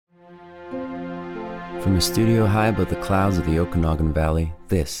From a studio high above the clouds of the Okanagan Valley,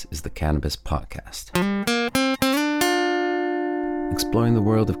 this is the Cannabis Podcast. Exploring the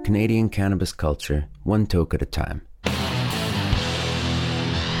world of Canadian cannabis culture, one toke at a time.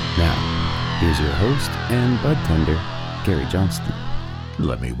 Now, here's your host and bud tender, Gary Johnston.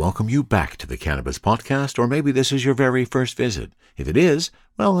 Let me welcome you back to the Cannabis Podcast, or maybe this is your very first visit. If it is,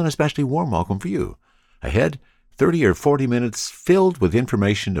 well, an especially warm welcome for you. Ahead, 30 or 40 minutes filled with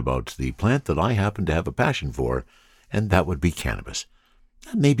information about the plant that I happen to have a passion for, and that would be cannabis.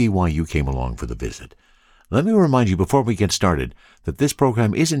 That may be why you came along for the visit. Let me remind you before we get started that this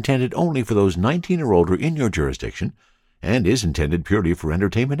program is intended only for those 19 or older in your jurisdiction and is intended purely for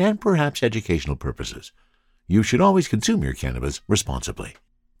entertainment and perhaps educational purposes. You should always consume your cannabis responsibly.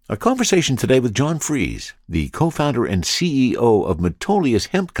 A conversation today with John Fries, the co-founder and CEO of Metolius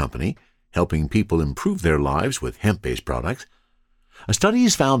Hemp Company, helping people improve their lives with hemp-based products. A study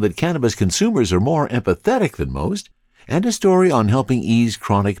has found that cannabis consumers are more empathetic than most, and a story on helping ease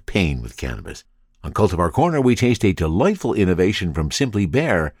chronic pain with cannabis. On Cultivar Corner, we taste a delightful innovation from Simply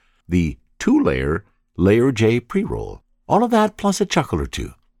Bare, the 2-layer Layer J pre-roll. All of that plus a chuckle or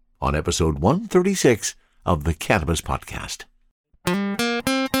two on episode 136 of the Cannabis Podcast.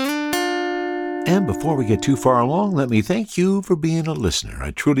 And before we get too far along, let me thank you for being a listener.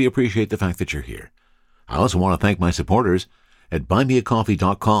 I truly appreciate the fact that you're here. I also want to thank my supporters at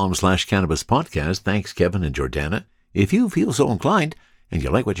buymeacoffee.com/cannabispodcast. Thanks, Kevin and Jordana. If you feel so inclined and you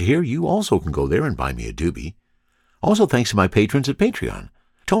like what you hear, you also can go there and buy me a doobie. Also, thanks to my patrons at Patreon,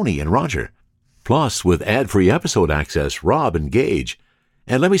 Tony and Roger. Plus, with ad-free episode access, Rob and Gage.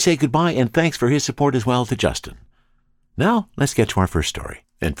 And let me say goodbye and thanks for his support as well to Justin. Now, let's get to our first story.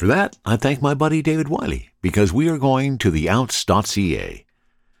 And for that, I thank my buddy David Wiley, because we are going to theounce.ca.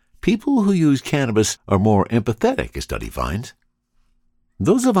 People who use cannabis are more empathetic, a study finds.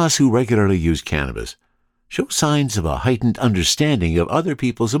 Those of us who regularly use cannabis show signs of a heightened understanding of other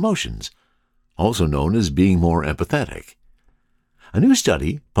people's emotions, also known as being more empathetic. A new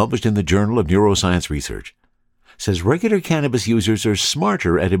study, published in the Journal of Neuroscience Research, says regular cannabis users are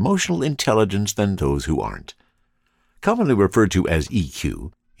smarter at emotional intelligence than those who aren't. Commonly referred to as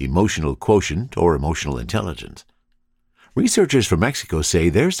EQ, emotional quotient or emotional intelligence. Researchers from Mexico say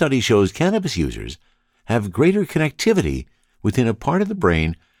their study shows cannabis users have greater connectivity within a part of the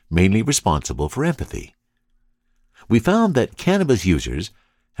brain mainly responsible for empathy. We found that cannabis users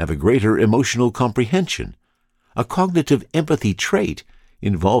have a greater emotional comprehension, a cognitive empathy trait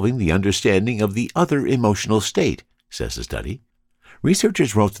involving the understanding of the other emotional state, says the study.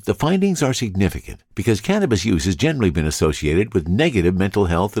 Researchers wrote that the findings are significant because cannabis use has generally been associated with negative mental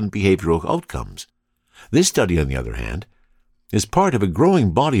health and behavioral outcomes. This study, on the other hand, is part of a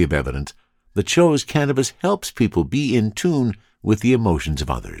growing body of evidence that shows cannabis helps people be in tune with the emotions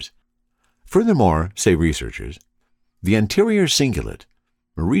of others. Furthermore, say researchers, the anterior cingulate,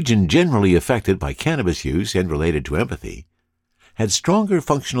 a region generally affected by cannabis use and related to empathy, had stronger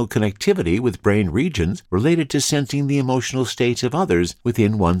functional connectivity with brain regions related to sensing the emotional states of others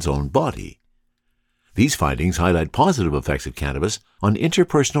within one's own body. These findings highlight positive effects of cannabis on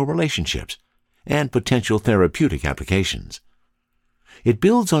interpersonal relationships and potential therapeutic applications. It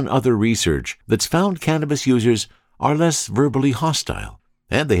builds on other research that's found cannabis users are less verbally hostile,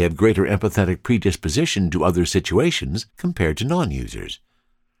 and they have greater empathetic predisposition to other situations compared to non-users.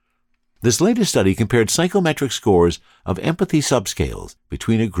 This latest study compared psychometric scores of empathy subscales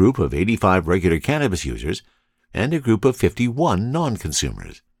between a group of 85 regular cannabis users and a group of 51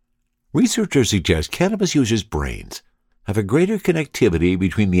 non-consumers. Researchers suggest cannabis users' brains have a greater connectivity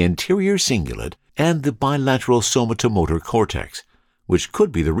between the anterior cingulate and the bilateral somatomotor cortex, which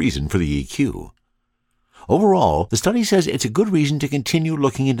could be the reason for the EQ. Overall, the study says it's a good reason to continue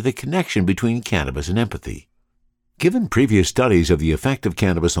looking into the connection between cannabis and empathy. Given previous studies of the effect of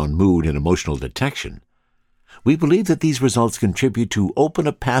cannabis on mood and emotional detection, we believe that these results contribute to open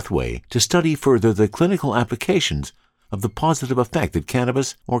a pathway to study further the clinical applications of the positive effect that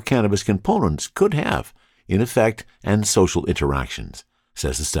cannabis or cannabis components could have in affect and social interactions,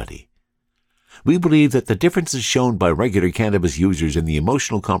 says the study. We believe that the differences shown by regular cannabis users in the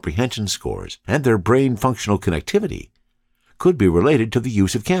emotional comprehension scores and their brain functional connectivity could be related to the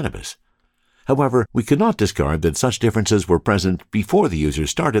use of cannabis. However, we could not discard that such differences were present before the users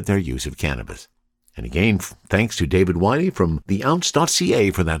started their use of cannabis. And again, thanks to David Wiley from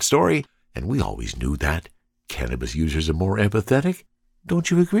theounce.ca for that story. And we always knew that. Cannabis users are more empathetic. Don't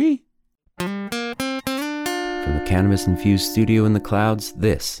you agree? From the cannabis-infused studio in the clouds,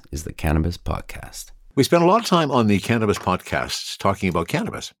 this is the Cannabis Podcast. We spent a lot of time on the Cannabis Podcasts talking about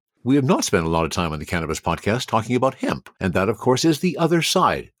cannabis. We have not spent a lot of time on the Cannabis Podcast talking about hemp. And that, of course, is the other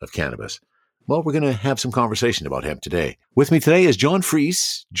side of cannabis. Well, we're going to have some conversation about hemp today. With me today is John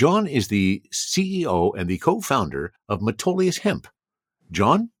Fries. John is the CEO and the co-founder of Metolius Hemp.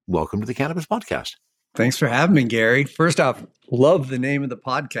 John, welcome to the Cannabis Podcast. Thanks for having me, Gary. First off, love the name of the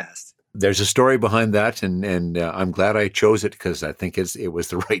podcast. There's a story behind that, and I'm glad I chose it because I think it was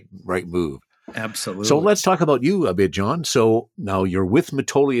the right move. Absolutely. So let's talk about you a bit, John. So now you're with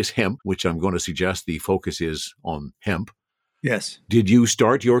Metolius Hemp, which I'm going to suggest the focus is on hemp. Yes. Did you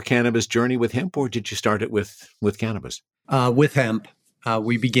start your cannabis journey with hemp, or did you start it with cannabis? With hemp.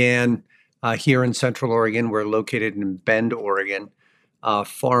 We began here in Central Oregon. We're located in Bend, Oregon,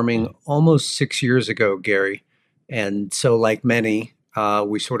 farming almost 6 years ago, Gary. And so like many,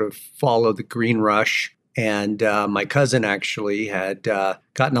 we sort of followed the green rush. And my cousin actually had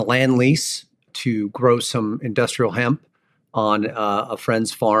gotten a land lease to grow some industrial hemp on a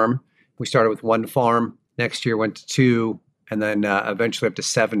friend's farm. We started with one farm. Next year went to two, and then eventually up to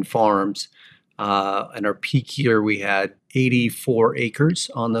 7 farms. And our peak year, we had 84 acres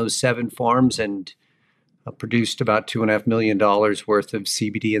on those 7 farms and produced about $2.5 million worth of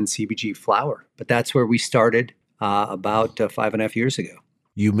CBD and CBG flower. But that's where we started about 5.5 years ago.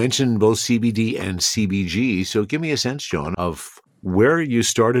 You mentioned both CBD and CBG. So give me a sense, John, of where you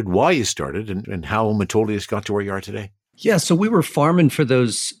started, why you started, and how Metolius got to where you are today. Yeah, so we were farming for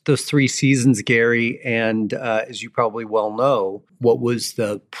those 3 seasons, Gary. And as you probably well know, what was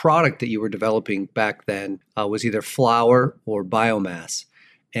the product that you were developing back then was either flour or biomass.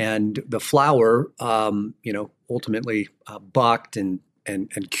 And the flour, ultimately bucked and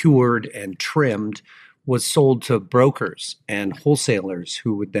cured and trimmed was sold to brokers and wholesalers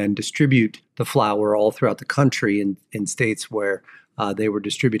who would then distribute the flour all throughout the country in states where they were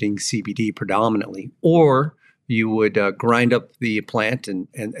distributing CBD predominantly. Or you would grind up the plant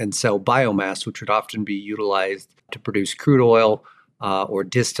and sell biomass, which would often be utilized to produce crude oil or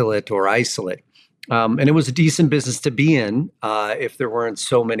distillate or isolate. And it was a decent business to be in if there weren't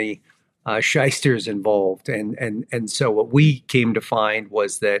so many shysters involved. And so what we came to find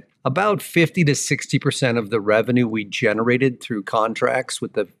was that about 50 to 60% of the revenue we generated through contracts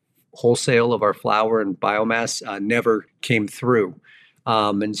with the wholesale of our flour and biomass never came through.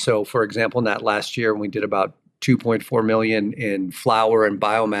 And so, for example, in that last year, we did about $2.4 million in flour and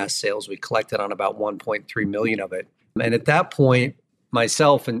biomass sales. We collected on about $1.3 million of it. And at that point,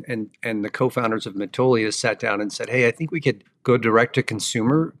 myself and the co-founders of Metolius sat down and said, hey, I think we could go direct to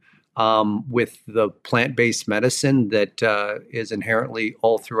consumer with the plant-based medicine that is inherently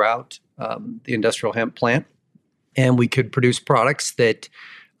all throughout the industrial hemp plant. And we could produce products that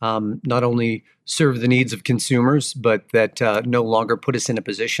not only serve the needs of consumers, but that no longer put us in a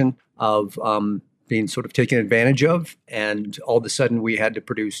position of being sort of taken advantage of. And all of a sudden we had to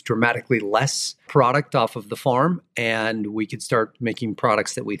produce dramatically less product off of the farm. And we could start making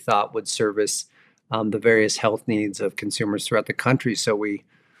products that we thought would service the various health needs of consumers throughout the country. So we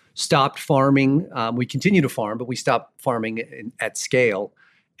stopped farming. We continue to farm, but we stopped farming at scale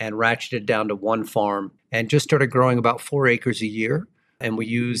and ratcheted down to 1 farm and just started growing about 4 acres a year. And we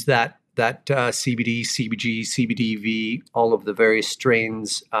use that CBD, CBG, CBDV, all of the various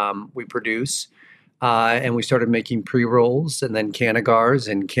strains we produce. And we started making pre-rolls and then cannagars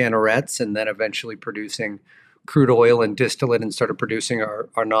and cannarettes, and then eventually producing crude oil and distillate, and started producing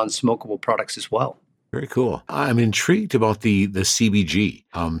our non-smokable products as well. Very cool. I'm intrigued about the CBG.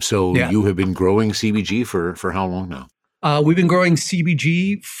 You have been growing CBG for how long now? We've been growing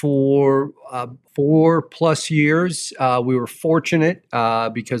CBG for 4+ years. We were fortunate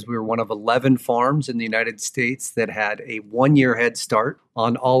because we were one of 11 farms in the United States that had a 1-year head start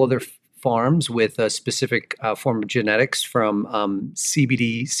on all other farms with a specific form of genetics from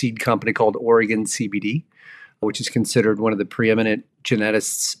CBD seed company called Oregon CBD, which is considered one of the preeminent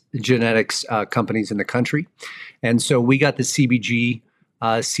genetics companies in the country. And so we got the CBG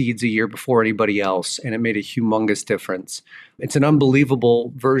seeds a year before anybody else, and it made a humongous difference. It's an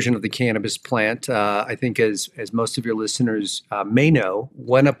unbelievable version of the cannabis plant. I think as most of your listeners may know,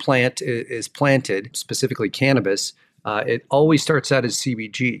 when a plant is planted, specifically cannabis, it always starts out as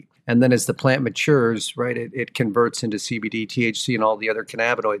CBG. And then as the plant matures, right, it converts into CBD, THC, and all the other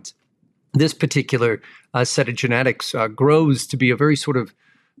cannabinoids. This particular set of genetics grows to be a very sort of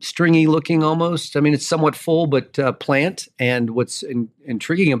stringy looking almost. I mean, it's somewhat full, but plant. And what's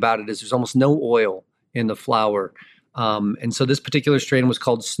intriguing about it is there's almost no oil in the flower. And so this particular strain was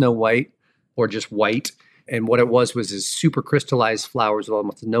called Snow White, or just white. And what it was this super crystallized flowers with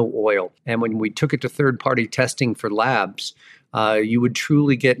almost no oil. And when we took it to third-party testing for labs, you would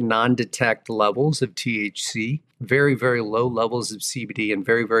truly get non-detect levels of THC, very, very low levels of CBD, and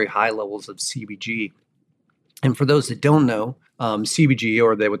very, very high levels of CBG. And for those that don't know, CBG,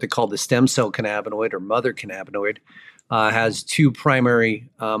 or what they call the stem cell cannabinoid or mother cannabinoid, has two primary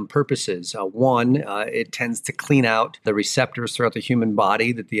purposes. One, it tends to clean out the receptors throughout the human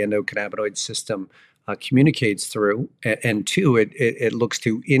body that the endocannabinoid system communicates through. And two, it looks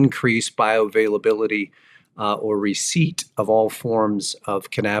to increase bioavailability or receipt of all forms of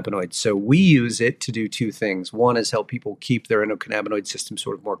cannabinoids. So we use it to do two things. One is help people keep their endocannabinoid system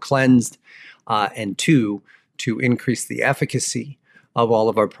sort of more cleansed, and two, to increase the efficacy of all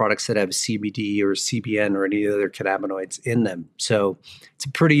of our products that have CBD or CBN or any other cannabinoids in them. So it's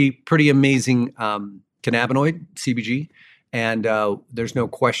a pretty amazing cannabinoid, CBG. And there's no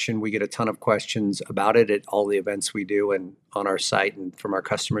question, we get a ton of questions about it at all the events we do and on our site and from our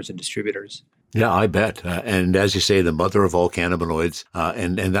customers and distributors. Yeah, I bet. And as you say, the mother of all cannabinoids.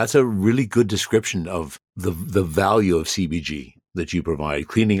 And that's a really good description of the value of CBG that you provide,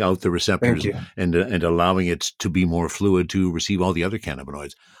 cleaning out the receptors and allowing it to be more fluid to receive all the other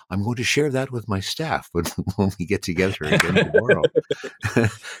cannabinoids. I'm going to share that with my staff when we get together again tomorrow.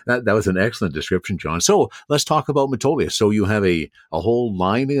 That was an excellent description, John. So let's talk about Metolius. So you have a whole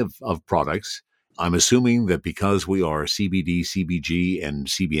line of products. I'm assuming that because we are CBD, CBG, and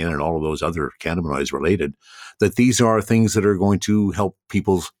CBN and all of those other cannabinoids related, that these are things that are going to help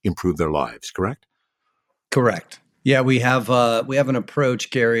people improve their lives, correct? Correct. Yeah, we have an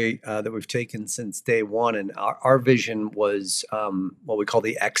approach, Gary, that we've taken since day one, and our vision was what we call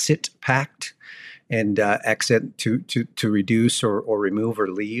the Exit Pact, and exit to reduce or remove or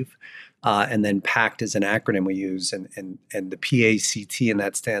leave, and then PACT is an acronym we use, and the PACT, and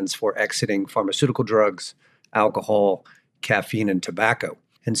that stands for exiting pharmaceutical drugs, alcohol, caffeine, and tobacco.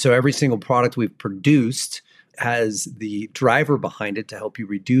 And so every single product we've produced has the driver behind it to help you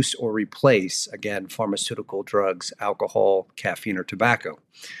reduce or replace, again, pharmaceutical drugs, alcohol, caffeine, or tobacco.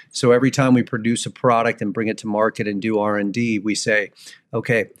 So every time we produce a product and bring it to market and do R&D, we say,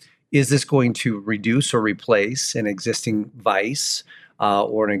 okay, is this going to reduce or replace an existing vice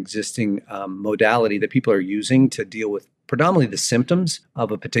or an existing modality that people are using to deal with predominantly the symptoms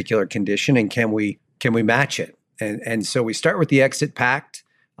of a particular condition, and can we match it? And so we start with the Exit Pact.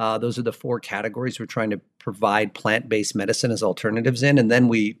 Those are the four categories we're trying to provide plant-based medicine as alternatives in. And then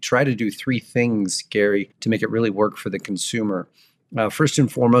we try to do three things, Gary, to make it really work for the consumer. First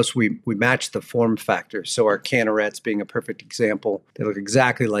and foremost, we match the form factor. So our Cannarettes being a perfect example, they look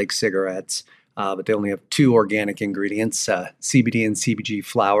exactly like cigarettes, but they only have two organic ingredients, CBD and CBG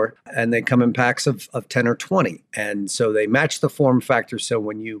flower, and they come in packs of 10 or 20. And so they match the form factor. So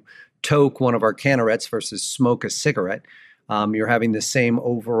when you toke one of our Cannarettes versus smoke a cigarette, you're having the same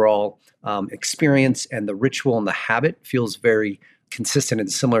overall experience, and the ritual and the habit feels very consistent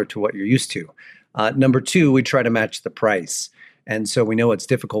and similar to what you're used to. Number two, we try to match the price. And so we know it's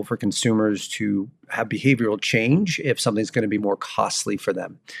difficult for consumers to have behavioral change if something's going to be more costly for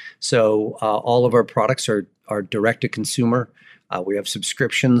them. So all of our products are direct to consumer. We have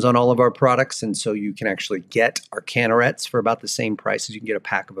subscriptions on all of our products, and so you can actually get our Cannarettes for about the same price as you can get a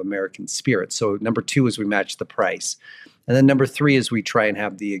pack of American Spirits. So number two is we match the price. And then number three is we try and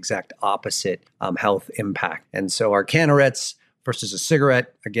have the exact opposite health impact. And so our Cannarettes versus a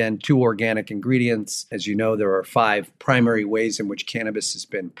cigarette, again, two organic ingredients. As you know, there are 5 primary ways in which cannabis has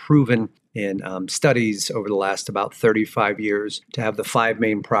been proven in studies over the last about 35 years to have the 5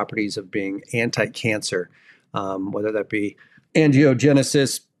 main properties of being anti-cancer, whether that be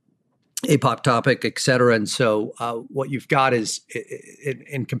angiogenesis, apoptotic, et cetera. And so what you've got is,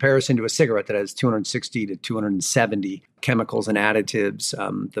 in comparison to a cigarette that has 260 to 270 chemicals and additives,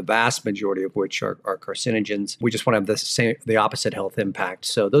 the vast majority of which are carcinogens, we just want to have the opposite health impact.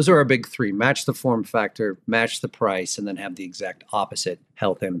 So those are our big 3: match the form factor, match the price, and then have the exact opposite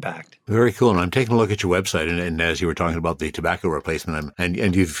health impact. Very cool. And I'm taking a look at your website, and as you were talking about the tobacco replacement,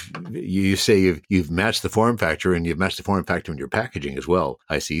 and you say you've matched the form factor, and you've matched the form factor in your packaging as well.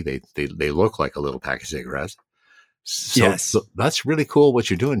 I see they look like a little pack of cigarettes. So that's really cool what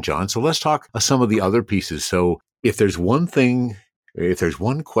you're doing, John. So let's talk some of the other pieces. So if there's one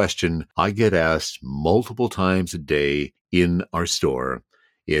question I get asked multiple times a day in our store,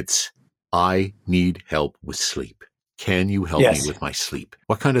 it's, I need help with sleep. Can you help me with my sleep?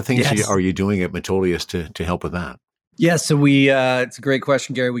 What kind of things are you doing at Metolius to help with that? Yeah, so we it's a great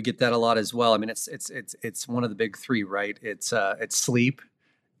question, Gary. We get that a lot as well. I mean, it's one of the big 3, right? It's sleep,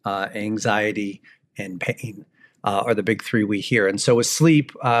 anxiety, and pain. Are the big 3 we hear. And so with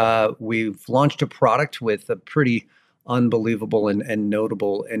sleep, we've launched a product with a pretty unbelievable and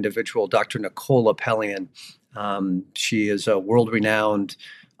notable individual, Dr. Nicola Pellian. She is a world-renowned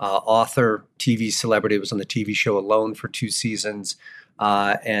author, TV celebrity, was on the TV show Alone for 2 seasons,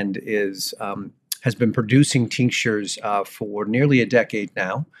 and is has been producing tinctures for nearly a decade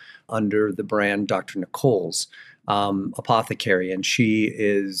now under the brand Dr. Nicole's Apothecary. And she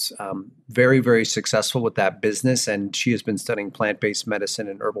is very, very successful with that business. And she has been studying plant-based medicine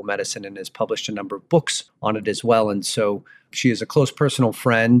and herbal medicine and has published a number of books on it as well. And so she is a close personal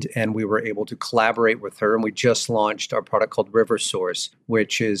friend, and we were able to collaborate with her. And we just launched our product called River Source,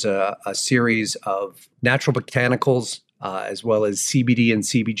 which is a series of natural botanicals as well as CBD and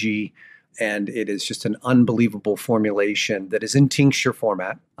CBG. And it is just an unbelievable formulation that is in tincture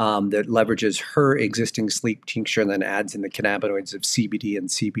format that leverages her existing sleep tincture and then adds in the cannabinoids of CBD and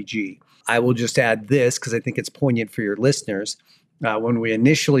CBG. I will just add this because I think it's poignant for your listeners. When we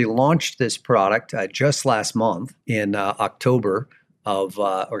initially launched this product just last month in September of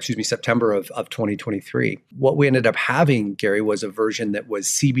 2023, what we ended up having, Gary, was a version that was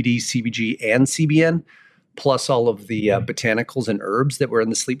CBD, CBG, and CBN, plus all of the botanicals and herbs that were in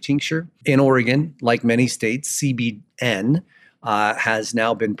the sleep tincture. In Oregon, like many states, CBN has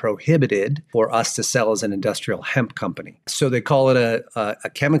now been prohibited for us to sell as an industrial hemp company. So they call it a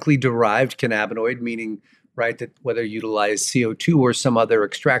chemically derived cannabinoid, meaning that whether you utilize CO2 or some other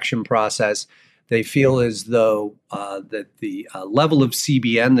extraction process, they feel as though that the level of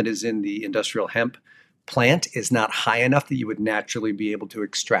CBN that is in the industrial hemp plant is not high enough that you would naturally be able to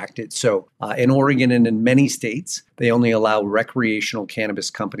extract it. So in Oregon and in many states, they only allow recreational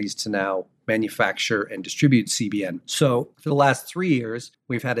cannabis companies to now manufacture and distribute CBN. So for the last 3 years,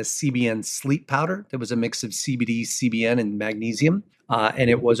 we've had a CBN sleep powder that was a mix of CBD, CBN, and magnesium.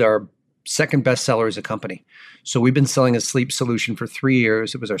 And it was our second bestseller as a company. So we've been selling a sleep solution for 3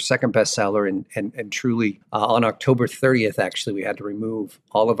 years. It was our second bestseller. And truly, on October 30th, actually, we had to remove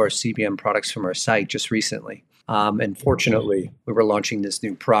all of our CBN products from our site just recently. And fortunately, we were launching this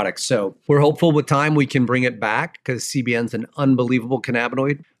new product. So we're hopeful with time we can bring it back because CBN is an unbelievable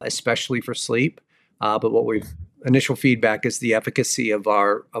cannabinoid, especially for sleep. But what we've initial feedback is the efficacy of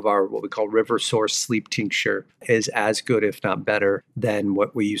our what we call River Source sleep tincture is as good, if not better, than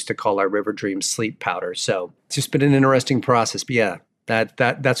what we used to call our River Dream sleep powder. So it's just been an interesting process. But yeah,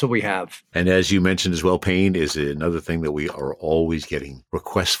 that's what we have. And as you mentioned as well, pain is another thing that we are always getting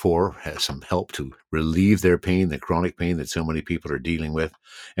requests for, has some help to relieve their pain, the chronic pain that so many people are dealing with.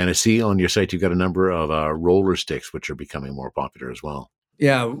 And I see on your site, you've got a number of roller sticks, which are becoming more popular as well.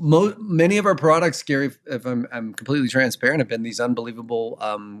 Yeah, many of our products, Gary, if I'm completely transparent, have been these unbelievable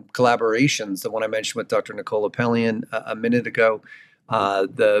collaborations. The one I mentioned with Dr. Nicole Appelian a minute ago,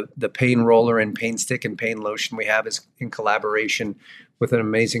 the pain roller and pain stick and pain lotion we have is in collaboration with an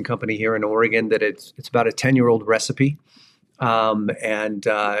amazing company here in Oregon. That it's about a 10-year-old recipe, and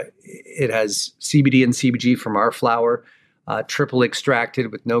it has CBD and CBG from our flower, triple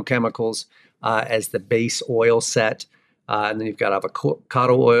extracted with no chemicals as the base oil set. And then you've got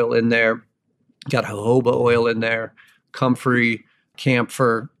avocado oil in there, got jojoba oil in there, comfrey,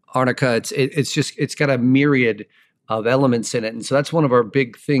 camphor, arnica. It's got a myriad of elements in it. And so that's one of our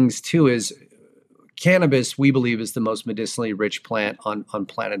big things too is cannabis, we believe, is the most medicinally rich plant on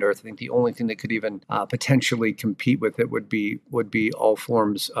planet Earth. I think the only thing that could even potentially compete with it would be all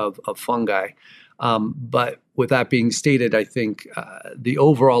forms of fungi. But with that being stated, I think the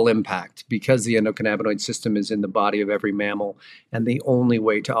overall impact, because the endocannabinoid system is in the body of every mammal, and the only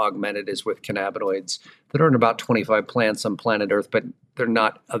way to augment it is with cannabinoids that are in about 25 plants on planet Earth, but they're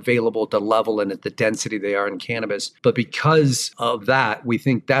not available at the level and at the density they are in cannabis. But because of that, we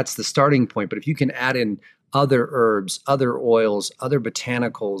think that's the starting point. But if you can add in other herbs, other oils, other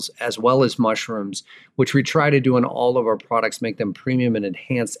botanicals, as well as mushrooms, which we try to do in all of our products, make them premium and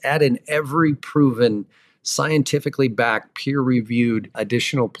enhanced, add in every proven, scientifically backed, peer-reviewed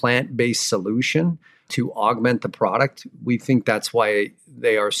additional plant-based solution to augment the product. We think that's why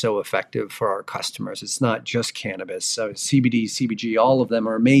they are so effective for our customers. It's not just cannabis. So CBD, CBG, all of them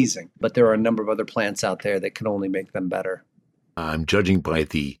are amazing, but there are a number of other plants out there that can only make them better. I'm judging by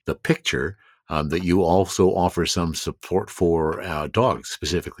the picture that you also offer some support for dogs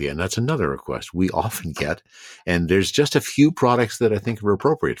specifically. And that's another request we often get. And there's just a few products that I think are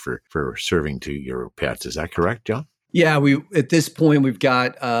appropriate for serving to your pets. Is that correct, John? Yeah, at this point, we've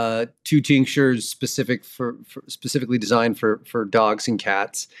got 2 tinctures specifically designed for dogs and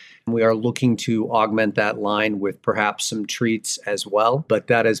cats. We are looking to augment that line with perhaps some treats as well. But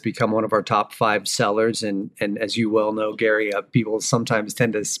that has become one of our top 5 sellers. And as you well know, Gary, people sometimes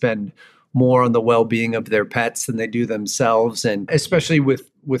tend to spend more on the well-being of their pets than they do themselves, and especially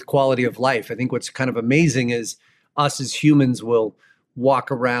with quality of life. I think what's kind of amazing is us as humans will walk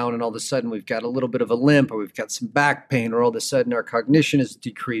around and all of a sudden we've got a little bit of a limp, or we've got some back pain, or all of a sudden our cognition is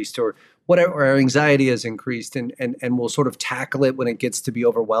decreased, or whatever, our anxiety has increased, and we'll sort of tackle it when it gets to be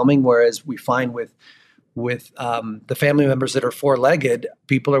overwhelming. Whereas we find with the family members that are four-legged,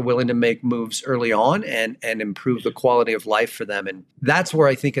 people are willing to make moves early on and improve the quality of life for them. And that's where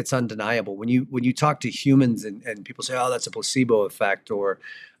I think it's undeniable. When you talk to humans and people say, oh, that's a placebo effect, or,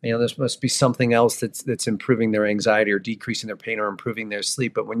 this must be something else that's improving their anxiety or decreasing their pain or improving their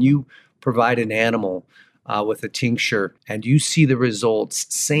sleep. But when you provide an animal with a tincture and you see the results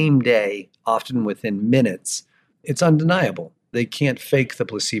same day, often within minutes, it's undeniable. They can't fake the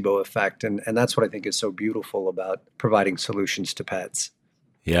placebo effect. And that's what I think is so beautiful about providing solutions to pets.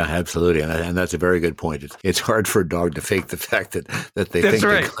 Yeah, absolutely. And that's a very good point. It's hard for a dog to fake the fact that they That's think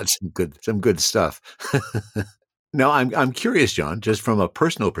right. they got some good stuff. Now, I'm curious, John, just from a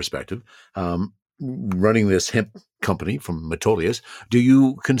personal perspective, running this hemp company from Metolius, do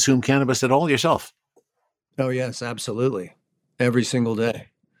you consume cannabis at all yourself? Oh, yes, absolutely. Every single day.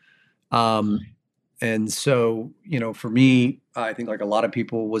 And so, for me, I think like a lot of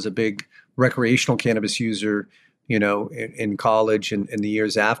people, was a big recreational cannabis user, in college and in the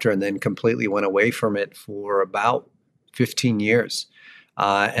years after, and then completely went away from it for about 15 years.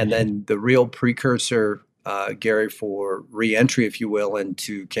 And then the real precursor, Gary, for reentry, if you will,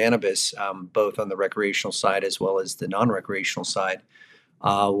 into cannabis, both on the recreational side as well as the non-recreational side,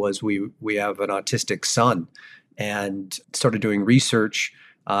 was we have an autistic son, and started doing research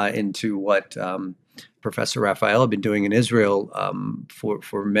into what Professor Raphael had been doing in Israel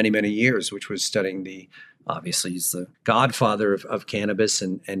for many, many years, which was studying obviously he's the godfather of cannabis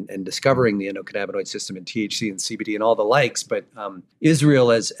and discovering the endocannabinoid system and THC and CBD and all the likes. But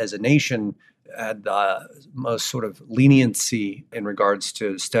Israel as a nation had the most sort of leniency in regards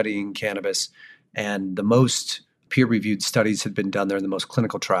to studying cannabis, and the most peer-reviewed studies had been done there, and the most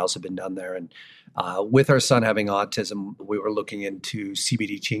clinical trials had been done there. And with our son having autism, we were looking into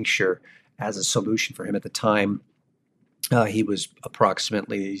CBD tincture as a solution for him at the time. He was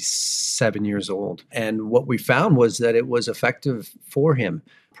approximately 7 years old. And what we found was that it was effective for him.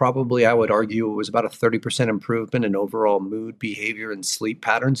 Probably, I would argue, it was about a 30% improvement in overall mood, behavior, and sleep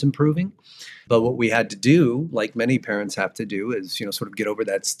patterns improving. But what we had to do, like many parents have to do, is, sort of get over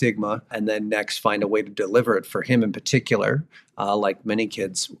that stigma, and then next find a way to deliver it for him in particular, like many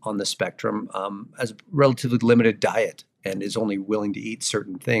kids on the spectrum, as a relatively limited diet, and is only willing to eat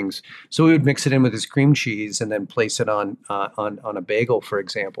certain things. So we would mix it in with his cream cheese and then place it on a bagel, for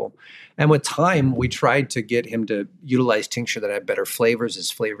example. And with time, we tried to get him to utilize tincture that had better flavors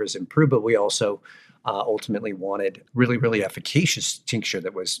as flavors improved, but we also ultimately wanted really, really efficacious tincture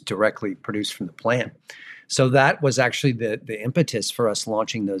that was directly produced from the plant. So that was actually the impetus for us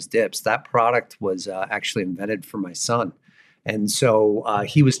launching those dips. That product was actually invented for my son. And so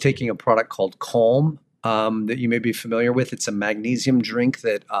he was taking a product called Calm, that you may be familiar with. It's a magnesium drink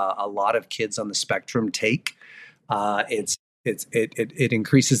that a lot of kids on the spectrum take. It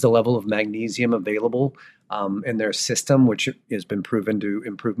increases the level of magnesium available in their system, which has been proven to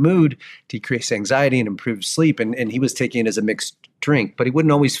improve mood, decrease anxiety, and improve sleep. And he was taking it as a mixed drink, but he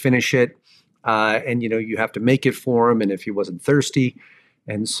wouldn't always finish it. And you have to make it for him, and if he wasn't thirsty.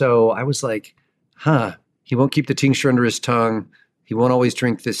 And so I was like, he won't keep the tincture under his tongue. He won't always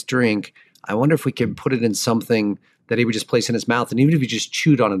drink this drink. I wonder if we could put it in something that he would just place in his mouth. And even if he just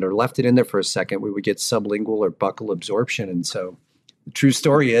chewed on it or left it in there for a second, we would get sublingual or buccal absorption. And so the true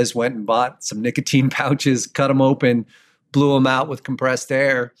story is, went and bought some nicotine pouches, cut them open, blew them out with compressed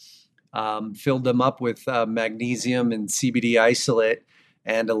air, filled them up with magnesium and CBD isolate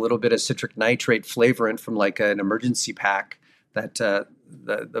and a little bit of citric nitrate flavorant from like an emergency pack, that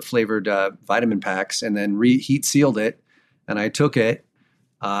the flavored vitamin packs, and then heat sealed it. And I took it.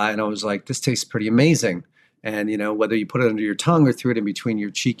 And I was like, this tastes pretty amazing. And, whether you put it under your tongue or threw it in between your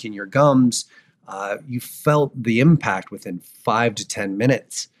cheek and your gums, you felt the impact within 5 to 10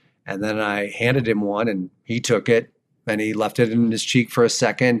 minutes. And then I handed him one, and he took it, and he left it in his cheek for a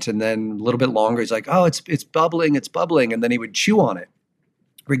second. And then a little bit longer, he's like, oh, it's bubbling, it's bubbling. And then he would chew on it.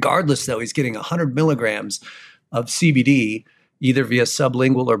 Regardless, though, he's getting 100 milligrams of CBD, either via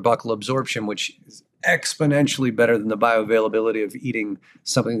sublingual or buccal absorption, which is exponentially better than the bioavailability of eating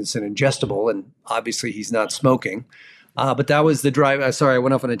something that's an ingestible. And obviously he's not smoking. But that was the drive. Sorry, I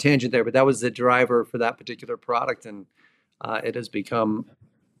went off on a tangent there, but that was the driver for that particular product. And it has become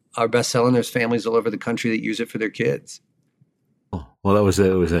our best seller. There's families all over the country that use it for their kids. Well,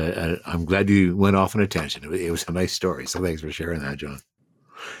 I'm glad you went off on a tangent. It was a nice story. So thanks for sharing that, John.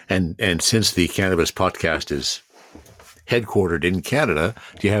 And since the Cannabis Podcast is headquartered in Canada,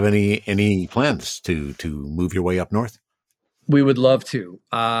 do you have any plans to move your way up north? We would love to.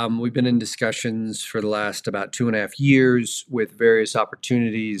 We've been in discussions for the last about 2.5 years with various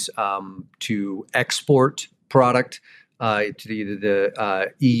opportunities to export product to either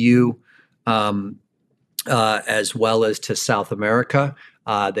the EU as well as to South America.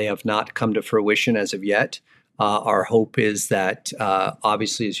 They have not come to fruition as of yet. Our hope is that,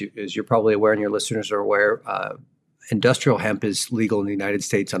 obviously, as you're probably aware and your listeners are aware, industrial hemp is legal in the United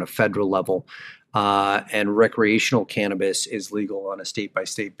States on a federal level. And recreational cannabis is legal on a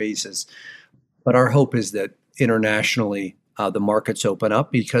state-by-state basis. But our hope is that internationally the markets open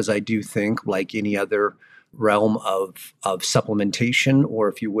up, because I do think, like any other realm of supplementation, or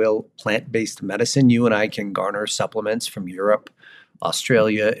if you will, plant-based medicine, you and I can garner supplements from Europe,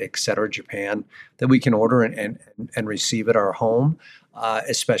 Australia, et cetera, Japan, that we can order and receive at our home,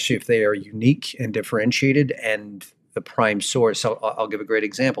 especially if they are unique and differentiated and the prime source. So I'll give a great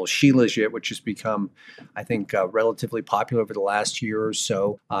example. Shilajit, which has become, I think, relatively popular over the last year or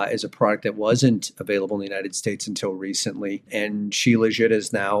so, is a product that wasn't available in the United States until recently. And Shilajit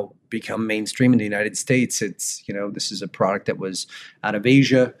has now become mainstream in the United States. It's, this is a product that was out of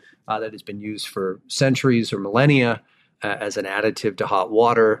Asia that has been used for centuries or millennia as an additive to hot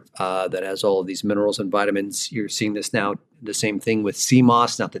water that has all of these minerals and vitamins. You're seeing this now, the same thing with sea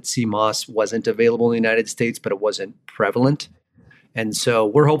moss. Not that sea moss wasn't available in the United States, but it wasn't prevalent. And so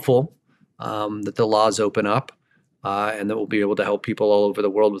we're hopeful that the laws open up and that we'll be able to help people all over the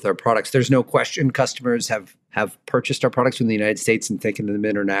world with our products. There's no question customers have purchased our products from the United States and taken them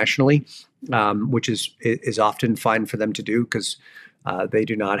internationally, which is often fine for them to do, because they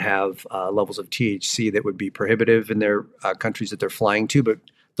do not have levels of THC that would be prohibitive in their countries that they're flying to. But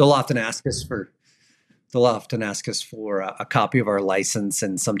they'll often ask us for a copy of our license,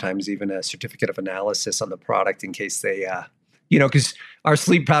 and sometimes even a certificate of analysis on the product, in case they, because our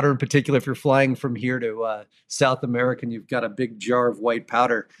sleep powder in particular, if you're flying from here to South America and you've got a big jar of white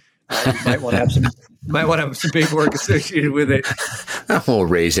powder, you might want to have some paperwork associated with it. That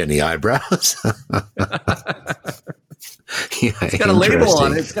won't raise any eyebrows. Yeah, it's got a label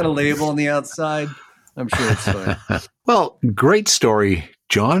on it. It's got a label on the outside. I'm sure it's fine. Well, great story,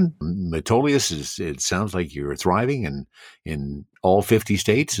 John. Metolius it sounds like you're thriving in all 50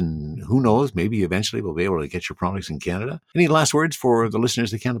 states, and who knows, maybe eventually we'll be able to get your products in Canada. Any last words for the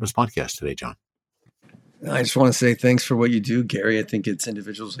listeners of the Cannabis Podcast today, John? I just want to say thanks for what you do, Gary. I think it's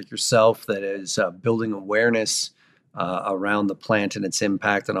individuals like yourself that is building awareness around the plant and its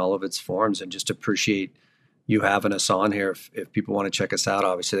impact in all of its forms, and just appreciate you having us on here. If people want to check us out,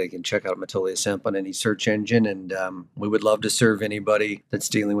 obviously they can check out Metolius Hemp on any search engine, and we would love to serve anybody that's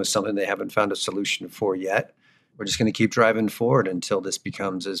dealing with something they haven't found a solution for yet. We're just going to keep driving forward until this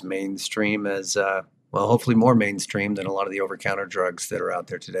becomes as mainstream as, hopefully more mainstream than a lot of the over-counter drugs that are out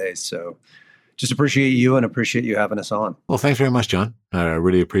there today. So just appreciate you and appreciate you having us on. Well, thanks very much, John. I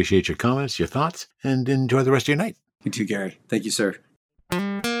really appreciate your comments, your thoughts, and enjoy the rest of your night. You too, Gary. Thank you, sir.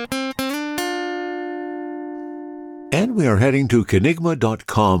 And we are heading to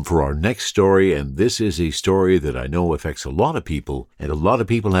Kenigma.com for our next story, and this is a story that I know affects a lot of people, and a lot of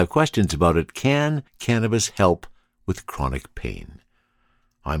people have questions about it. Can cannabis help with chronic pain?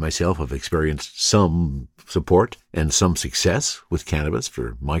 I myself have experienced some support and some success with cannabis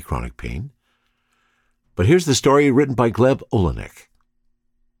for my chronic pain. But here's the story written by Gleb Olenek.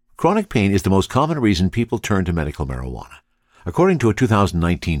 Chronic pain is the most common reason people turn to medical marijuana. According to a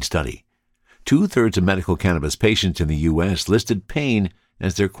 2019 study, 2/3 of medical cannabis patients in the U.S. listed pain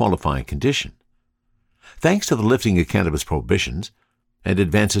as their qualifying condition. Thanks to the lifting of cannabis prohibitions and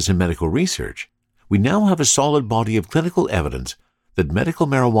advances in medical research, we now have a solid body of clinical evidence that medical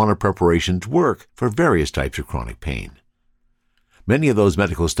marijuana preparations work for various types of chronic pain. Many of those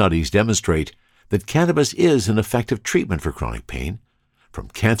medical studies demonstrate that cannabis is an effective treatment for chronic pain, from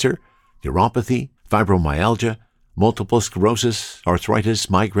cancer, neuropathy, fibromyalgia, multiple sclerosis, arthritis,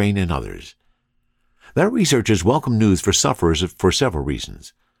 migraine, and others. That research is welcome news for sufferers for several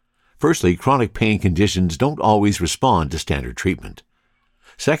reasons. Firstly, chronic pain conditions don't always respond to standard treatment.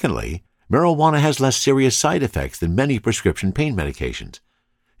 Secondly, marijuana has less serious side effects than many prescription pain medications,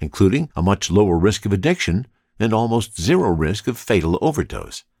 including a much lower risk of addiction and almost zero risk of fatal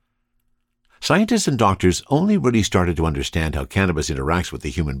overdose. Scientists and doctors only really started to understand how cannabis interacts with the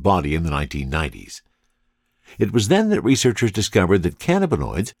human body in the 1990s. It was then that researchers discovered that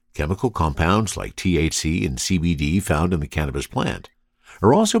cannabinoids, chemical compounds like THC and CBD found in the cannabis plant,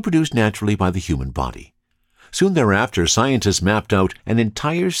 are also produced naturally by the human body. Soon thereafter, scientists mapped out an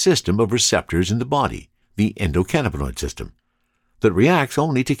entire system of receptors in the body, the endocannabinoid system, that reacts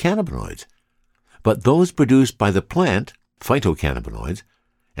only to cannabinoids. But those produced by the plant, phytocannabinoids,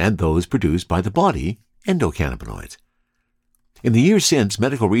 and those produced by the body, endocannabinoids. In the years since,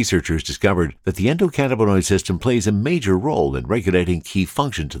 medical researchers discovered that the endocannabinoid system plays a major role in regulating key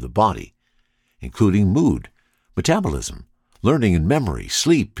functions of the body, including mood, metabolism, learning and memory,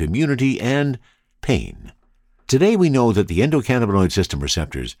 sleep, immunity, and pain. Today we know that the endocannabinoid system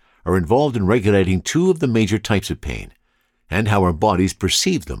receptors are involved in regulating two of the major types of pain and how our bodies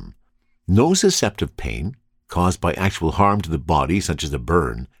perceive them: nociceptive pain, caused by actual harm to the body such as a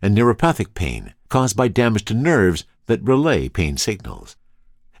burn, and neuropathic pain, caused by damage to nerves that relay pain signals.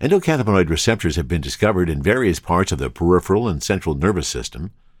 Endocannabinoid receptors have been discovered in various parts of the peripheral and central nervous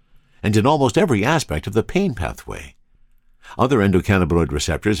system, and in almost every aspect of the pain pathway. Other endocannabinoid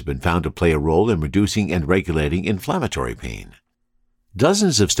receptors have been found to play a role in reducing and regulating inflammatory pain.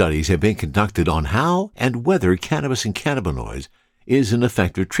 Dozens of studies have been conducted on how and whether cannabis and cannabinoids is an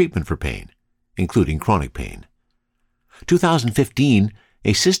effective treatment for pain, including chronic pain. 2015,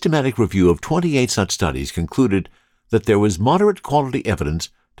 a systematic review of 28 such studies concluded that there was moderate quality evidence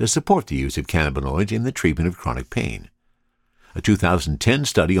to support the use of cannabinoids in the treatment of chronic pain. A 2010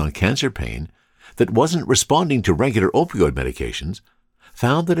 study on cancer pain that wasn't responding to regular opioid medications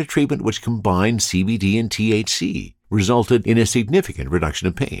found that a treatment which combined CBD and THC resulted in a significant reduction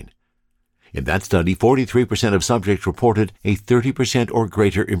of pain. In that study, 43% of subjects reported a 30% or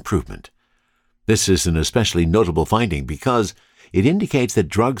greater improvement. This is an especially notable finding because it indicates that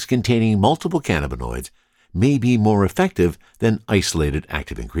drugs containing multiple cannabinoids may be more effective than isolated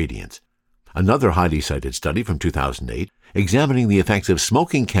active ingredients. Another highly cited study from 2008, examining the effects of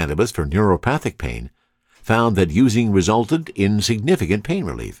smoking cannabis for neuropathic pain, found that using resulted in significant pain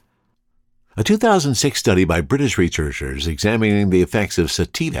relief. A 2006 study by British researchers examining the effects of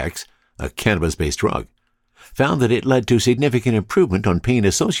Sativex, a cannabis-based drug, found that it led to significant improvement on pain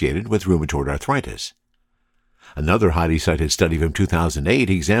associated with rheumatoid arthritis. Another highly cited study from 2008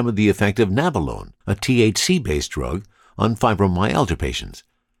 examined the effect of Nabilone, a THC-based drug, on fibromyalgia patients.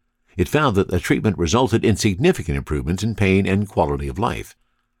 It found that the treatment resulted in significant improvements in pain and quality of life.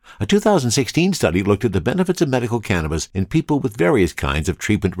 A 2016 study looked at the benefits of medical cannabis in people with various kinds of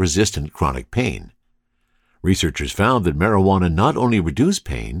treatment-resistant chronic pain. Researchers found that marijuana not only reduced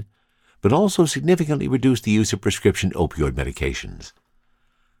pain, but also significantly reduced the use of prescription opioid medications.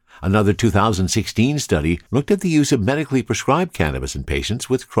 Another 2016 study looked at the use of medically prescribed cannabis in patients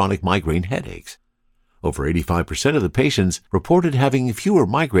with chronic migraine headaches. Over 85% of the patients reported having fewer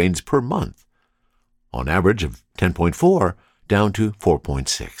migraines per month, on average of 10.4 down to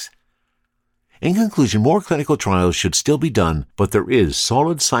 4.6. In conclusion, more clinical trials should still be done, but there is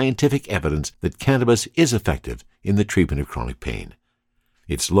solid scientific evidence that cannabis is effective in the treatment of chronic pain.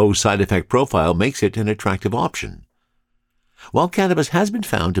 Its low side effect profile makes it an attractive option. While cannabis has been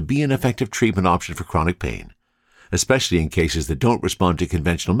found to be an effective treatment option for chronic pain, especially in cases that don't respond to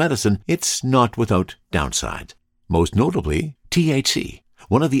conventional medicine, it's not without downsides. Most notably, THC,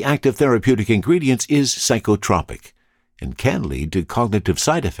 one of the active therapeutic ingredients, is psychotropic and can lead to cognitive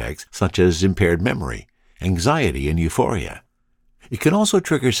side effects such as impaired memory, anxiety, and euphoria. It can also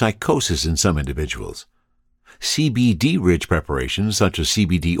trigger psychosis in some individuals. CBD-rich preparations such as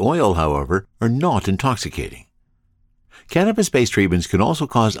CBD oil, however, are not intoxicating. Cannabis-based treatments can also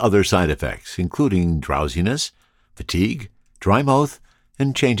cause other side effects, including drowsiness, fatigue, dry mouth,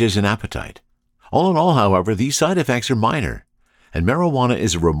 and changes in appetite. All in all, however, these side effects are minor, and marijuana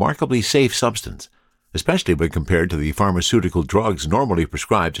is a remarkably safe substance, especially when compared to the pharmaceutical drugs normally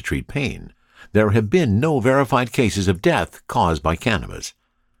prescribed to treat pain. There have been no verified cases of death caused by cannabis.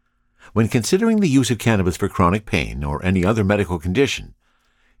 When considering the use of cannabis for chronic pain or any other medical condition,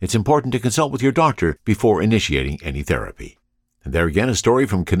 it's important to consult with your doctor before initiating any therapy. And there again, a story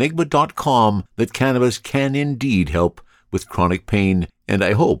from Kenigma.com that cannabis can indeed help with chronic pain, and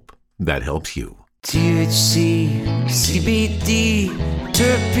I hope that helps you. THC, CBD,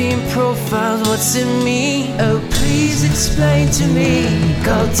 terpene profiles, what's in me? Oh, please explain to me.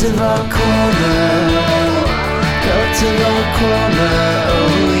 Cultivar Corner, Cultivar Corner,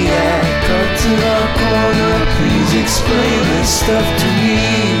 oh yeah. Cultivar Corner, please explain this stuff to me.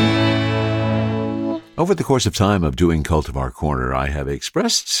 Over the course of time of doing Cultivar Corner, I have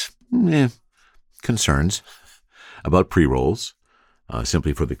expressed concerns about pre-rolls,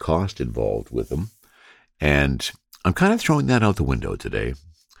 simply for the cost involved with them. And I'm kind of throwing that out the window today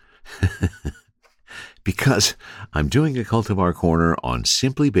because I'm doing a Cultivar Corner on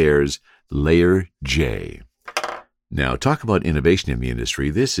Simply Bear's Layer J. Now, talk about innovation in the industry.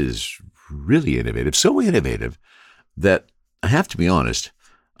 This is really innovative, so innovative that I have to be honest,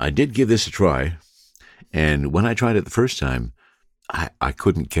 I did give this a try. And when I tried it the first time, I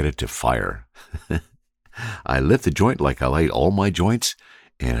couldn't get it to fire. I lit the joint like I light all my joints,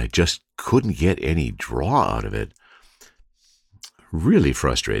 and I just couldn't get any draw out of it. really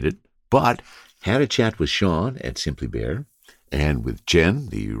frustrated, but had a chat with Sean at Simply Bear and with Jen,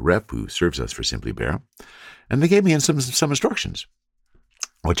 the rep who serves us for Simply Bear, and they gave me some instructions,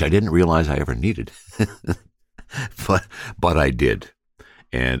 which I didn't realize I ever needed, but I did.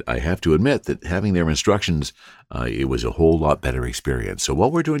 And I have to admit that having their instructions, it was a whole lot better experience. So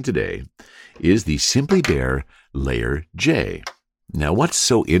what we're doing today is the Simply Bear Layer J. Now, what's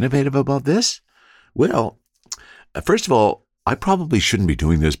so innovative about this? Well, first of all, I probably shouldn't be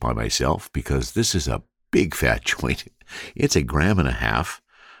doing this by myself because this is a big fat joint. It's 1.5 grams.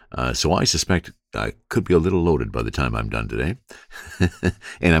 So I suspect I could be a little loaded by the time I'm done today.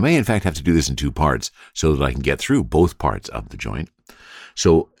 And I may, in fact, have to do this in 2 parts so that I can get through both parts of the joint.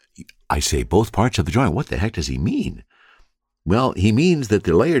 So I say both parts of the joint. What the heck does he mean? Well, he means that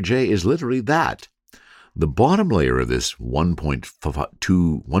the Layer J is literally that. The bottom layer of this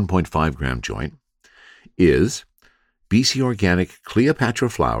 1.5 gram joint is BC Organic Cleopatra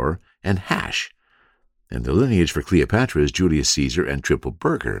flour and hash. And the lineage for Cleopatra is Julius Caesar and Triple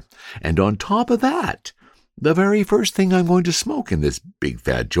Burger. And on top of that, the very first thing I'm going to smoke in this big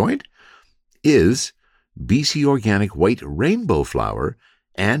fat joint is BC Organic White Rainbow flour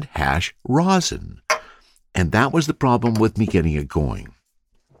and hash rosin. And that was the problem with me getting it going.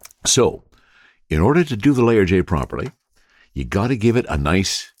 So, in order to do the Layer J properly, you got to give it a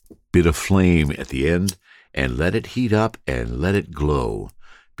nice bit of flame at the end and let it heat up and let it glow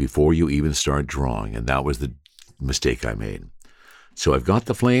before you even start drawing. And that was the mistake I made. So I've got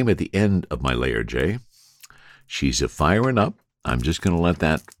the flame at the end of my Layer J. She's firing up. I'm just going to let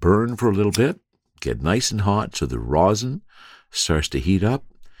that burn for a little bit, get nice and hot so the rosin starts to heat up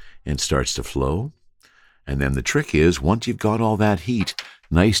and starts to flow. And then the trick is, once you've got all that heat,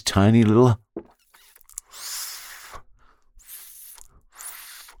 nice tiny little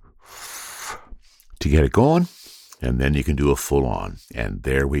to get it going, and then you can do a full on. And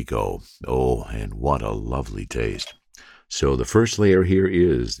there we go. Oh, and what a lovely taste. So the first layer here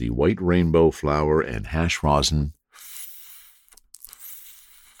is the White Rainbow flour and hash rosin.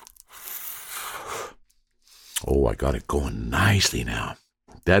 Oh, I got it going nicely now.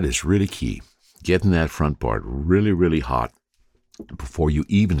 That is really key. Getting that front part really, really hot before you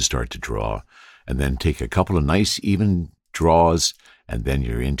even start to draw, and then take a couple of nice even draws, and then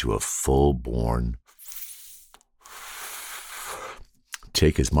you're into a full-born.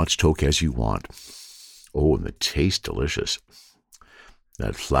 Take as much toke as you want. Oh, and the taste delicious.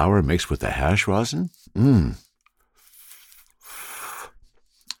 That flour mixed with the hash rosin.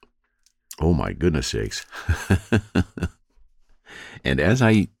 Oh, my goodness sakes. And as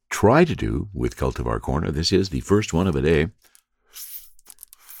I try to do with Cultivar Corner, this is the first one of a day.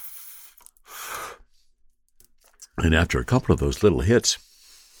 And after a couple of those little hits,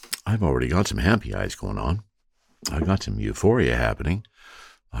 I've already got some happy eyes going on. I got some euphoria happening.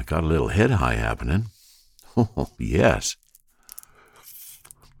 I got a little head high happening. Oh, yes.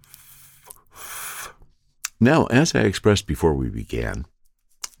 Now, as I expressed before we began,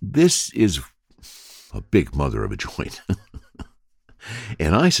 this is a big mother of a joint.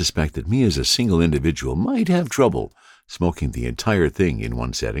 And I suspect that me as a single individual might have trouble smoking the entire thing in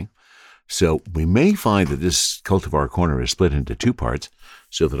one setting. So we may find that this Cultivar Corner is split into 2 parts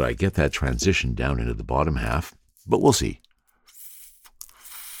so that I get that transition down into the bottom half, but we'll see.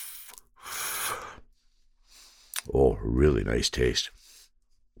 Oh, really nice taste.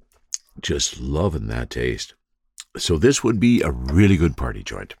 Just loving that taste. So this would be a really good party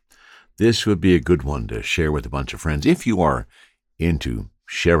joint. This would be a good one to share with a bunch of friends if you are into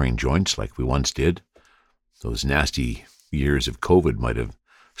sharing joints like we once did. Those nasty years of COVID might have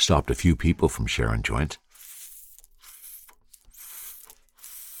stopped a few people from sharing joints.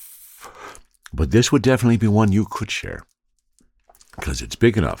 But this would definitely be one you could share because it's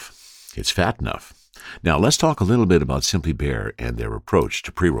big enough. It's fat enough. Now, let's talk a little bit about Simply Bear and their approach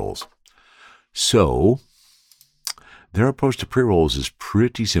to pre-rolls. So, their approach to pre-rolls is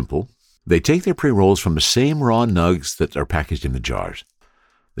pretty simple. They take their pre-rolls from the same raw nugs that are packaged in the jars.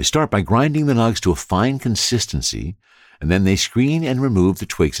 They start by grinding the nugs to a fine consistency, and then they screen and remove the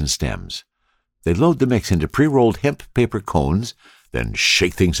twigs and stems. They load the mix into pre-rolled hemp paper cones, then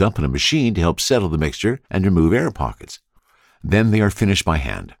shake things up in a machine to help settle the mixture and remove air pockets. Then they are finished by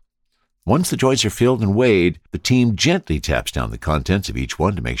hand. Once the joints are filled and weighed, the team gently taps down the contents of each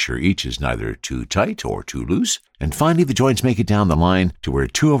one to make sure each is neither too tight or too loose. And finally, the joints make it down the line to where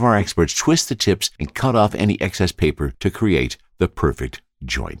 2 of our experts twist the tips and cut off any excess paper to create the perfect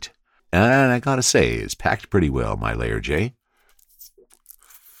joint. And I gotta say, it's packed pretty well, my Layer J.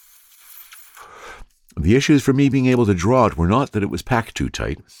 The issues for me being able to draw it were not that it was packed too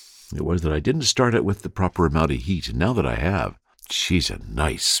tight. It was that I didn't start it with the proper amount of heat, and now that I have, she's a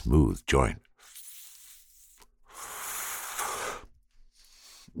nice, smooth joint.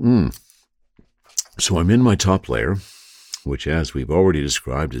 So I'm in my top layer, which, as we've already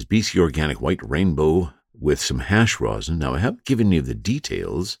described, is BC Organic White Rainbow with some hash rosin. Now, I haven't given you the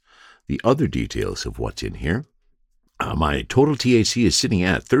details, the other details of what's in here. My total THC is sitting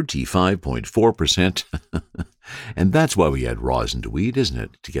at 35.4%. And that's why we add rosin to weed, isn't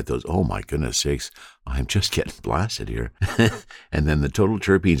it? To get those, oh my goodness sakes, I'm just getting blasted here. And then the total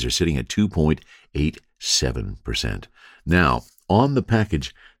terpenes are sitting at 2.87%. Now, on the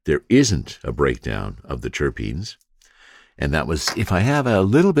package, there isn't a breakdown of the terpenes. And that was, if I have a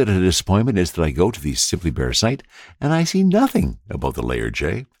little bit of disappointment, is that I go to the Simply Bare site and I see nothing about the Layer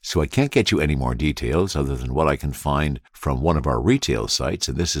J. So I can't get you any more details other than what I can find from one of our retail sites.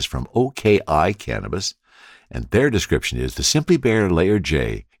 And this is from OKI Cannabis. And their description is, the Simply Bare Layer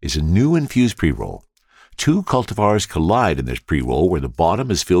J is a new infused pre-roll. 2 cultivars collide in this pre-roll, where the bottom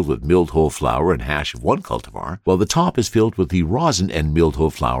is filled with milled whole flower and hash of one cultivar, while the top is filled with the rosin and milled whole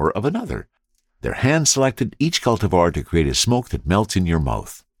flower of another. They're hand-selected, each cultivar, to create a smoke that melts in your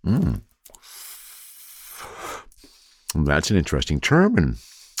mouth. That's an interesting term, and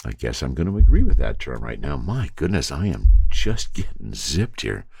I guess I'm going to agree with that term right now. My goodness, I am just getting zipped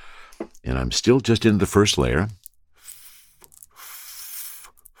here. And I'm still just in the first layer.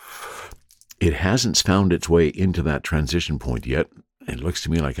 It hasn't found its way into that transition point yet. It looks to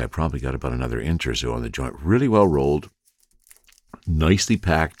me like I probably got about another inch or so on the joint. Really well rolled, nicely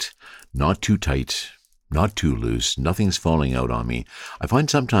packed, not too tight, not too loose. Nothing's falling out on me. I find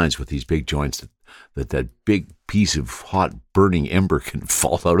sometimes with these big joints that big piece of hot burning ember can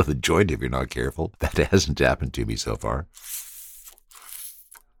fall out of the joint if you're not careful. That hasn't happened to me so far.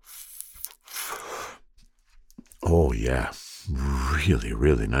 Oh, yeah. Really,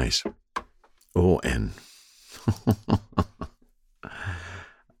 really nice. Oh, and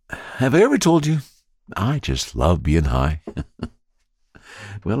have I ever told you I just love being high?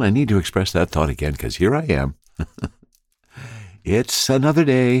 Well, I need to express that thought again, because here I am. It's another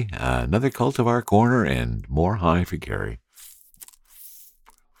day, another cultivar corner, and more high for Gary.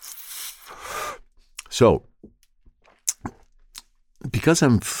 So, because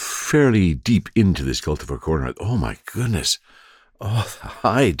I'm fairly deep into this cultivar corner, oh my goodness, oh, the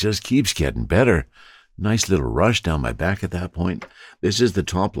high just keeps getting better. Nice little rush down my back at that point. This is the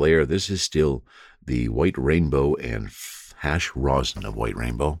top layer. This is still the White Rainbow and hash rosin of White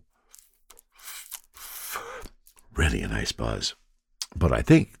Rainbow. Really a nice buzz. But I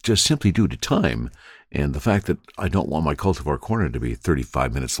think just simply due to time and the fact that I don't want my cultivar corner to be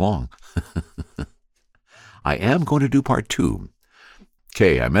 35 minutes long, I am going to do part 2.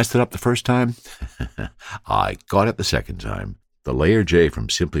 Okay, I messed it up the first time. I got it the second time. The Layer J from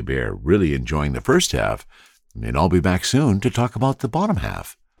Simply Bare, really enjoying the first half, and I'll be back soon to talk about the bottom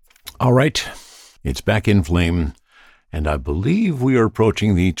half. All right, it's back in flame, and I believe we are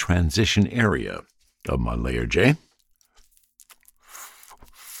approaching the transition area of my Layer J.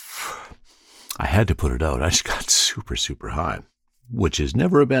 I had to put it out. I just got super, super high, which is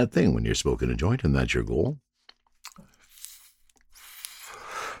never a bad thing when you're smoking a joint, and that's your goal.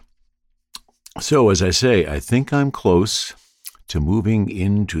 So, as I say, I think I'm close to moving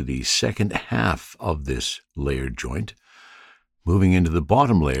into the second half of this layered joint. Moving into the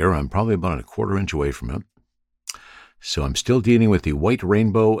bottom layer, I'm probably about a 1/4 inch away from it. So I'm still dealing with the White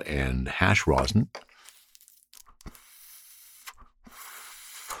Rainbow and hash rosin.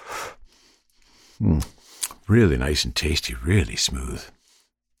 Really nice and tasty, really smooth.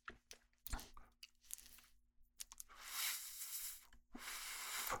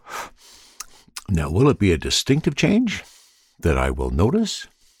 Now, will it be a distinctive change that I will notice?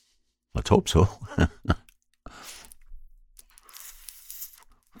 Let's hope so.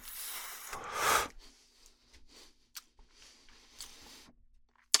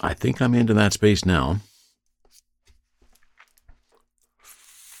 I think I'm into that space now.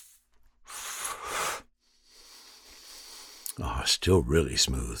 Oh, still really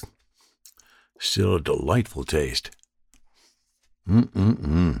smooth. Still a delightful taste.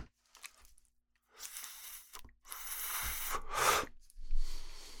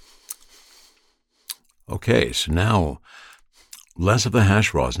 Okay, so now less of the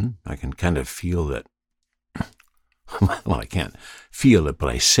hash rosin. I can kind of feel that. Well, I can't feel it, but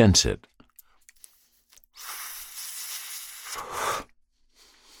I sense it.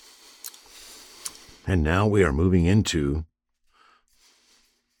 And now we are moving into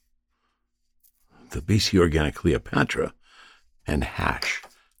the BC Organic Cleopatra and hash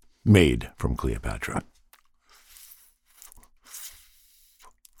made from Cleopatra.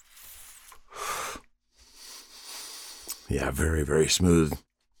 Yeah, very, very smooth.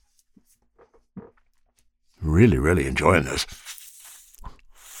 Really, really enjoying this.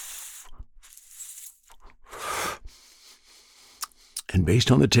 And based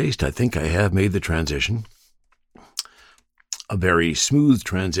on the taste, I think I have made the transition. A very smooth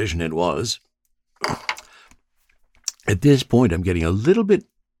transition it was. At this point, I'm getting a little bit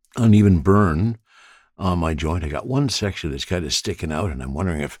uneven burn on my joint. I got one section that's kind of sticking out, and I'm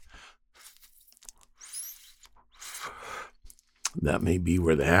wondering if that may be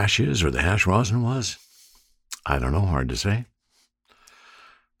where the hash is or the hash rosin was. I don't know, hard to say.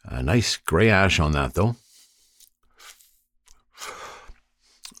 A nice gray ash on that, though.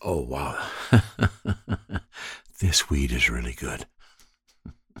 Oh, wow. This weed is really good.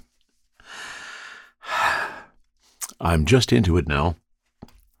 I'm just into it now.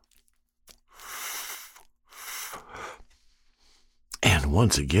 And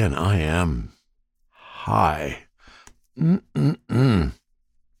once again, I am high.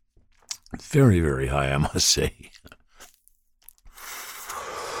 Very, very high, I must say.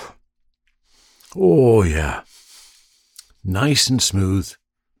 Oh, yeah. Nice and smooth.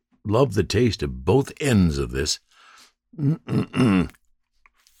 Love the taste of both ends of this. And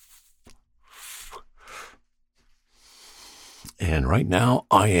right now,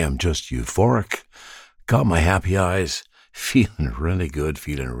 I am just euphoric. Got my happy eyes. Feeling really good.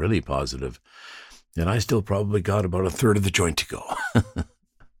 Feeling really positive. And I still probably got about a third of the joint to go.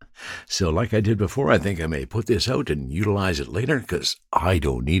 So like I did before, I think I may put this out and utilize it later because I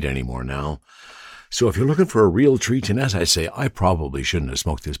don't need any more now. So if you're looking for a real treat, and as I say, I probably shouldn't have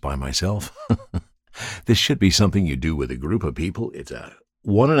smoked this by myself. This should be something you do with a group of people. It's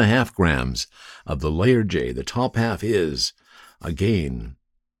 1.5 grams of the Layer J. The top half is, again,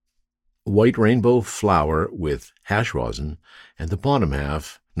 white rainbow flower with hash rosin, and the bottom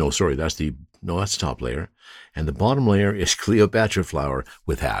half, that's the top layer, and the bottom layer is Cleopatra flower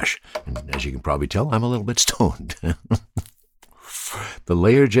with hash. And as you can probably tell, I'm a little bit stoned. The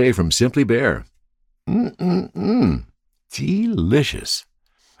Layer J from Simply Bare. Delicious.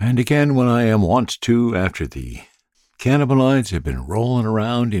 And again, when I am wont to, after the cannabinoids have been rolling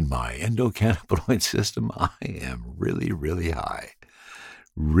around in my endocannabinoid system, I am really, really high.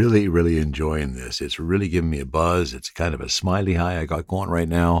 Really, really enjoying this. It's really giving me a buzz. It's kind of a smiley high I got going right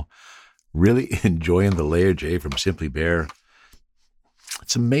now. Really enjoying the Layer J from Simply Bare.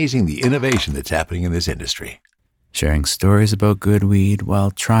 It's amazing the innovation that's happening in this industry. Sharing stories about good weed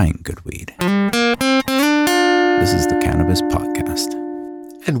while trying good weed. This is the Cannabis Podcast.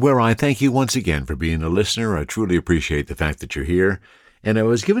 And where I thank you once again for being a listener. I truly appreciate the fact that you're here. And I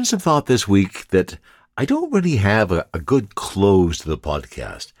was given some thought this week that I don't really have a good close to the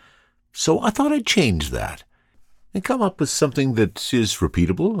podcast. So I thought I'd change that and come up with something that is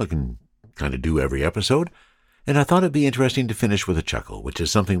repeatable. I can kind of do every episode. And I thought it'd be interesting to finish with a chuckle, which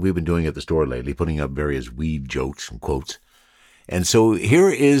is something we've been doing at the store lately, putting up various weed jokes and quotes. And so here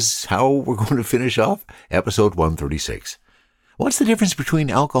is how we're going to finish off episode 136. What's the difference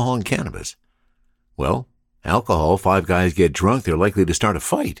between alcohol and cannabis? Well, alcohol, 5 guys get drunk, they're likely to start a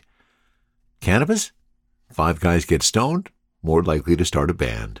fight. Cannabis, 5 guys get stoned, more likely to start a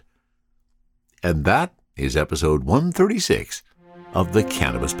band. And that is episode 136 of the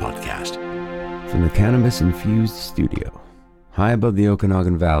Cannabis Podcast. From the cannabis-infused studio, high above the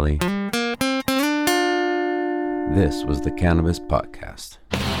Okanagan Valley, this was the Cannabis Podcast.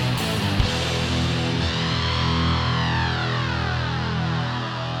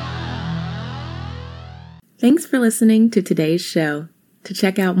 Thanks for listening to today's show. To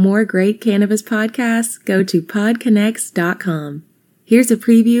check out more great cannabis podcasts, go to podconnects.com. Here's a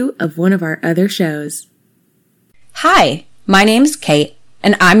preview of one of our other shows. Hi, my name's Kate,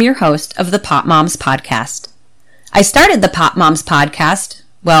 and I'm your host of the Pop Moms Podcast. I started the Pop Moms Podcast,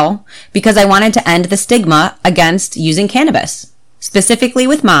 because I wanted to end the stigma against using cannabis, specifically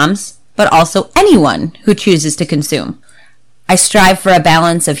with moms, but also anyone who chooses to consume. I strive for a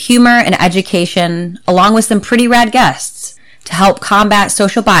balance of humor and education, along with some pretty rad guests, to help combat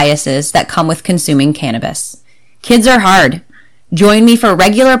social biases that come with consuming cannabis. Kids are hard. Join me for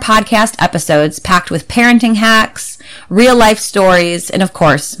regular podcast episodes packed with parenting hacks, real-life stories, and of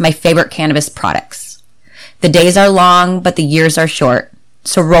course, my favorite cannabis products. The days are long, but the years are short.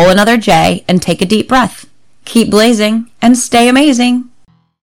 So roll another J and take a deep breath. Keep blazing and stay amazing.